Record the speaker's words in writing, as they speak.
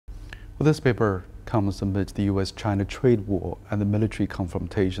Well, this paper comes amid the U.S.-China trade war and the military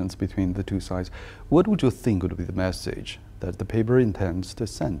confrontations between the two sides. What would you think would be the message that the paper intends to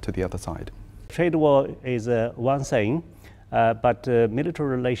send to the other side? Trade war is one thing, but military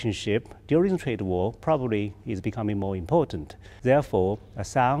relationship during the trade war probably is becoming more important. Therefore, a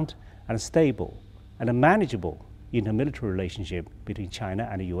sound and stable and a manageable intermilitary relationship between China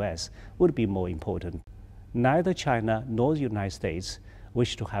and the U.S. would be more important. Neither China nor the United States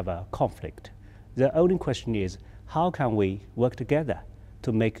wish to have a conflict. The only question is, how can we work together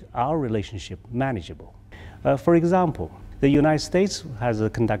to make our relationship manageable? For example, the United States has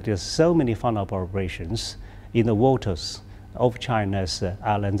conducted so many follow-up operations in the waters of China's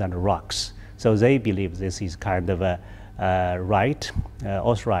islands and rocks. So they believe this is kind of a right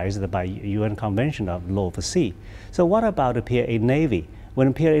authorized by UN Convention of Law of the Sea. So what about the PLA Navy?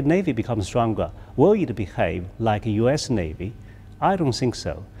 When PLA Navy becomes stronger, will it behave like a US Navy? I don't think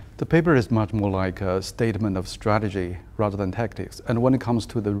so. The paper is much more like a statement of strategy rather than tactics. And when it comes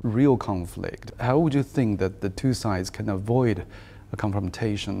to the real conflict, how would you think that the two sides can avoid a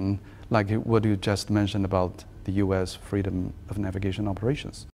confrontation like what you just mentioned about the U.S. freedom of navigation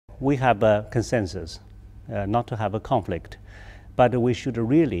operations? We have a consensus not to have a conflict, but we should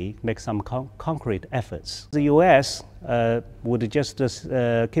really make some concrete efforts. The U.S. would just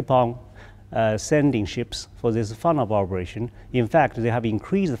keep on sending ships for this follow-up operation. In fact, they have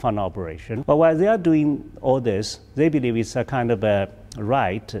increased the follow-up operation. But while they are doing all this, they believe it's a kind of a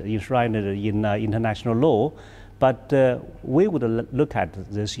right enshrined in international law. But we would look at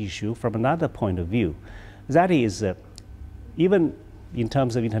this issue from another point of view. That is, even in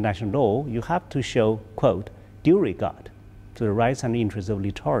terms of international law, you have to show, quote, due regard to the rights and interests of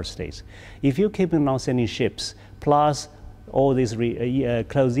littoral states. If you keep on sending ships, plus all this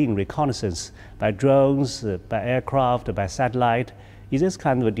close-in reconnaissance by drones, by aircraft, by satellite, is this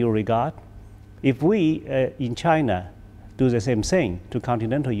kind of a due regard? If we in China do the same thing to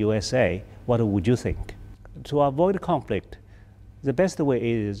continental USA, what would you think? To avoid conflict, the best way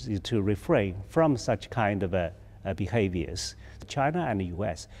is to refrain from such kind of behaviors. China and the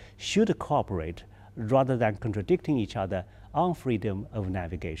US should cooperate rather than contradicting each other on freedom of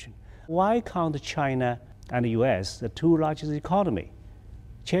navigation. Why can't China and the US, the two largest economies,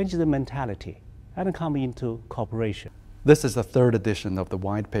 change the mentality and come into cooperation? This is the third edition of the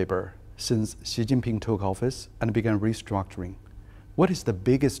white paper since Xi Jinping took office and began restructuring. What is the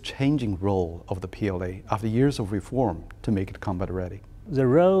biggest changing role of the PLA after years of reform to make it combat ready? The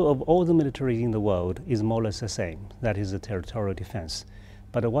role of all the militaries in the world is more or less the same, that is the territorial defense.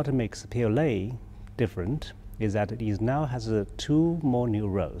 But what makes the PLA different is that it now has two more new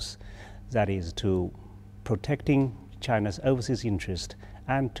roles. That is to protecting China's overseas interest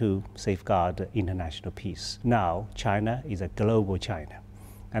and to safeguard international peace. Now, China is a global China,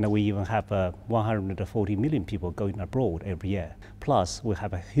 and we even have 140 million people going abroad every year. Plus, we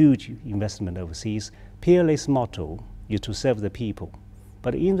have a huge investment overseas. PLA's motto is to serve the people.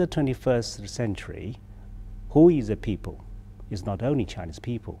 But in the 21st century, who is the people? It's not only Chinese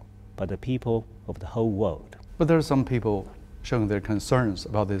people, but the people of the whole world. But there are some people showing their concerns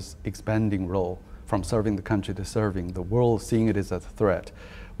about this expanding role from serving the country to serving the world, seeing it as a threat.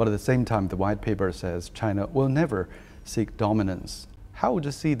 But at the same time, the white paper says China will never seek dominance. How would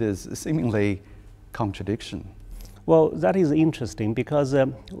you see this seemingly contradiction? Well, that is interesting because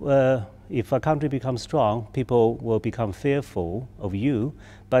if a country becomes strong, people will become fearful of you.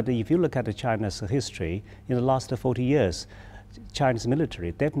 But if you look at China's history, in the last 40 years, Chinese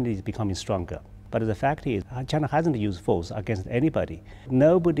military definitely is becoming stronger. But the fact is, China hasn't used force against anybody.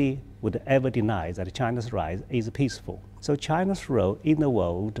 Nobody would ever deny that China's rise is peaceful. So China's role in the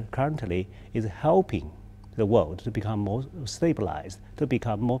world currently is helping the world to become more stabilized, to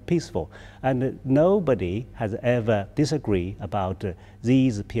become more peaceful. And nobody has ever disagreed about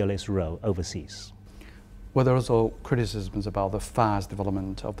these PLA's role overseas. Well, there are also criticisms about the fast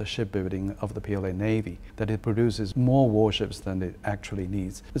development of the shipbuilding of the PLA Navy, that it produces more warships than it actually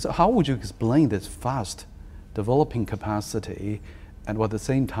needs. So how would you explain this fast developing capacity and at the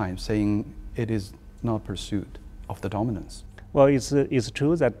same time saying it is not pursuit of the dominance? Well, it's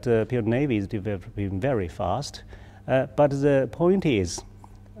true that the PLA Navy is developing very fast, but the point is,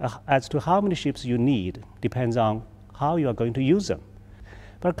 as to how many ships you need depends on how you are going to use them.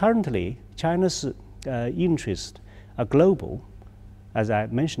 But currently, China's interests are global, as I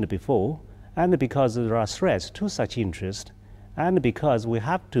mentioned before, and because there are threats to such interest, and because we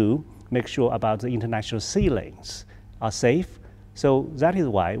have to make sure about the international sea lanes are safe. So that is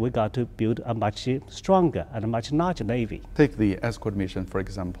why we got to build a much stronger and a much larger Navy. Take the escort mission, for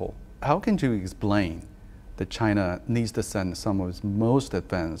example. How can you explain that China needs to send some of its most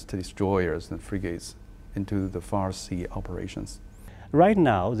advanced destroyers and frigates into the far sea operations? Right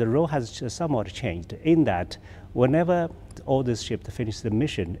now, the role has somewhat changed in that whenever all these ships finish the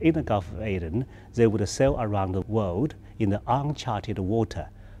mission in the Gulf of Aden, they would sail around the world in the uncharted water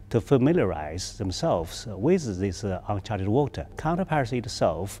to familiarize themselves with this uncharted water. Counter-piracy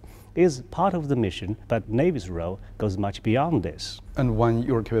itself is part of the mission, but Navy's role goes much beyond this. And when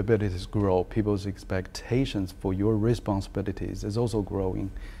your capabilities grow, people's expectations for your responsibilities is also growing.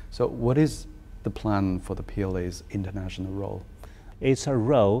 So what is the plan for the PLA's international role? It's a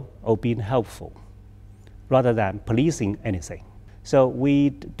role of being helpful rather than policing anything. So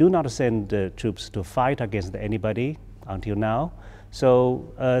we do not send troops to fight against anybody until now. So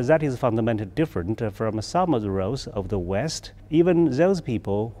that is fundamentally different from some of the roles of the West. Even those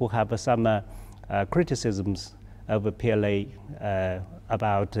people who have some criticisms of PLA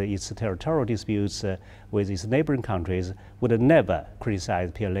about its territorial disputes with its neighboring countries would never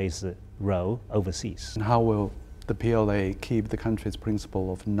criticize PLA's role overseas. And how will the PLA keep the country's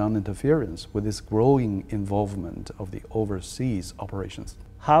principle of non-interference with its growing involvement of the overseas operations?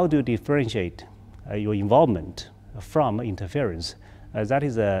 How do you differentiate your involvement from interference? That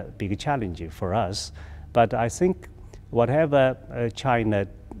is a big challenge for us. But I think whatever China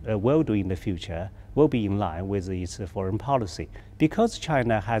will do in the future will be in line with its foreign policy. Because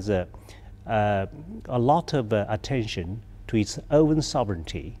China has a lot of attention to its own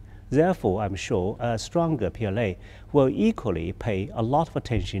sovereignty, therefore, I'm sure a stronger PLA will equally pay a lot of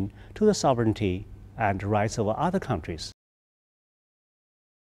attention to the sovereignty and rights of other countries.